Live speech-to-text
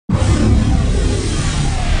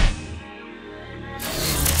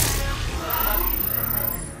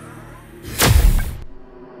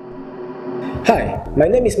My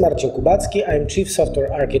name is Marcin Kubacki, I'm Chief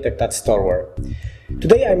Software Architect at Storware.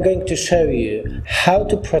 Today I'm going to show you how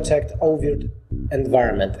to protect oVirt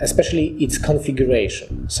environment, especially its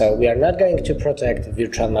configuration. So we are not going to protect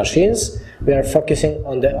virtual machines, we are focusing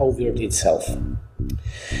on the oVirt itself.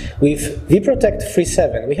 With vProtect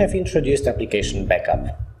 3.7 we have introduced application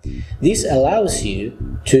backup. This allows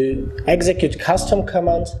you to execute custom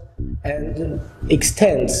commands and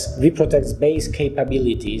extends vProtect's base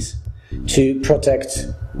capabilities to protect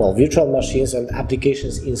virtual machines and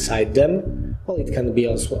applications inside them. It can be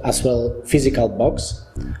also, as well, physical box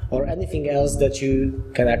or anything else that you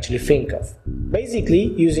can actually think of.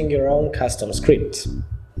 Basically, using your own custom scripts.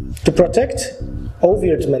 To protect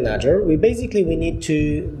oVirt Manager, we need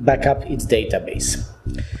to back up its database.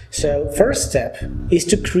 So, first step is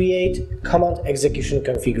to create command execution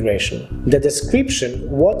configuration. The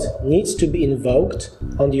description, what needs to be invoked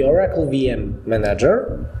on the Oracle VM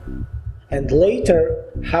Manager, and later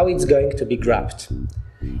how it's going to be grabbed.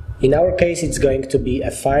 In our case, it's going to be a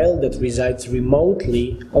file that resides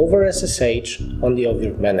remotely over SSH on the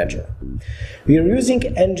oVirt Manager. We are using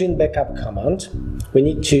engine backup command. We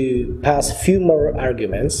need to pass few more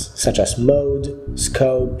arguments, such as mode,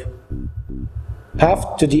 scope,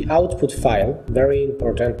 path to the output file, very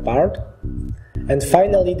important part, and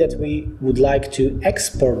finally that we would like to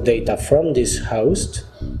export data from this host,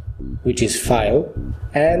 which is file,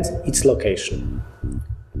 and its location.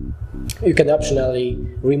 You can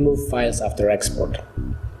optionally remove files after export.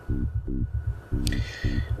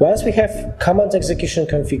 Once we have command execution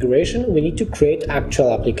configuration, we need to create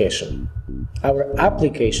actual application. Our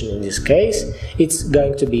application in this case, it's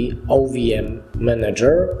going to be OVM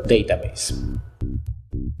Manager database.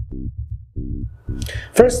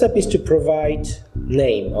 First step is to provide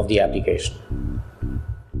name of the application.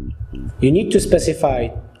 You need to specify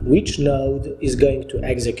which node is going to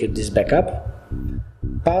execute this backup,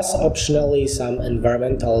 pass optionally some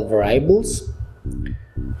environmental variables,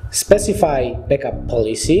 specify backup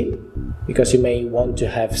policy, because you may want to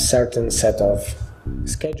have certain set of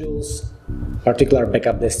schedules, particular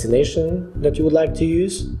backup destination that you would like to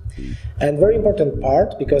use, and very important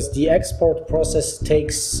part, because the export process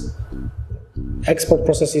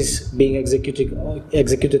is being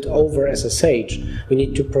executed over SSH, we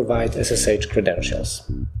need to provide SSH credentials.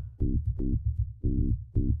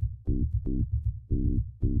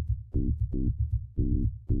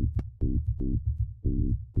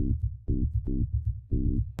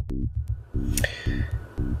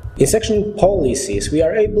 In section policies, we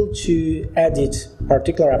are able to edit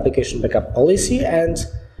particular application backup policy and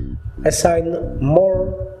assign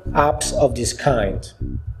more apps of this kind.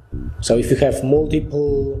 So if you have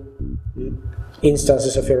multiple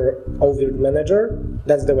instances of your oVirt Manager,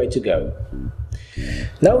 that's the way to go.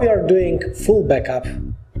 Now we are doing full backup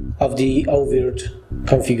of the oVirt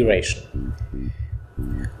configuration.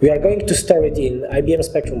 We are going to store it in IBM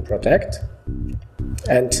Spectrum Protect,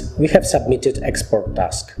 and we have submitted export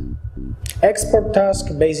task. Export task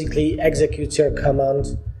basically executes your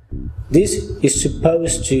command. This is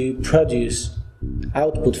supposed to produce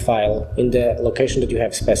output file in the location that you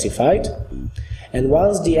have specified, and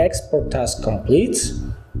once the export task completes,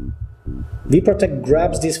 vProtect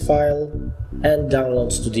grabs this file and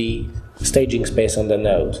downloads to the staging space on the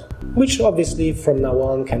node, which obviously from now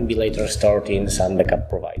on can be later stored in some backup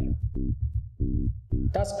provider.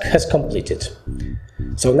 Task has completed.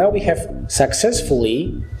 So now we have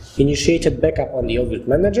successfully initiated backup on the oVirt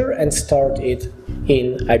Manager and stored it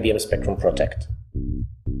in IBM Spectrum Protect.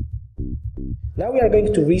 Now we are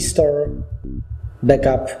going to restore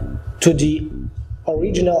backup to the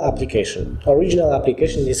original application. Original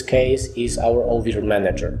application in this case is our oVirt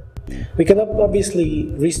Manager. We can obviously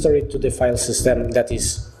restore it to the file system that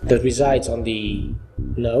resides on the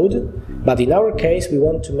node, but in our case we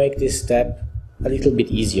want to make this step a little bit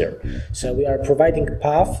easier. So we are providing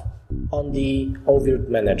path on the oVirt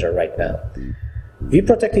Manager right now.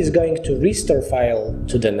 vProtect is going to restore file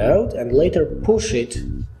to the node and later push it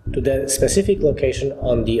to the specific location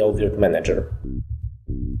on the oVirt Manager.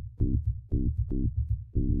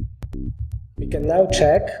 We can now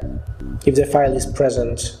check if the file is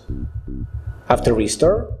present after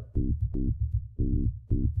restore.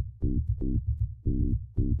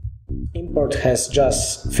 Import has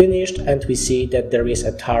just finished and we see that there is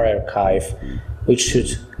a tar archive which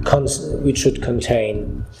should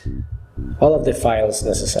contain all of the files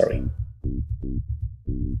necessary.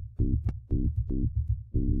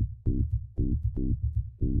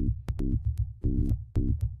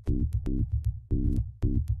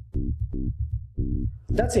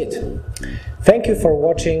 That's it. Thank you for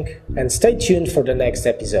watching and stay tuned for the next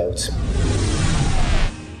episodes.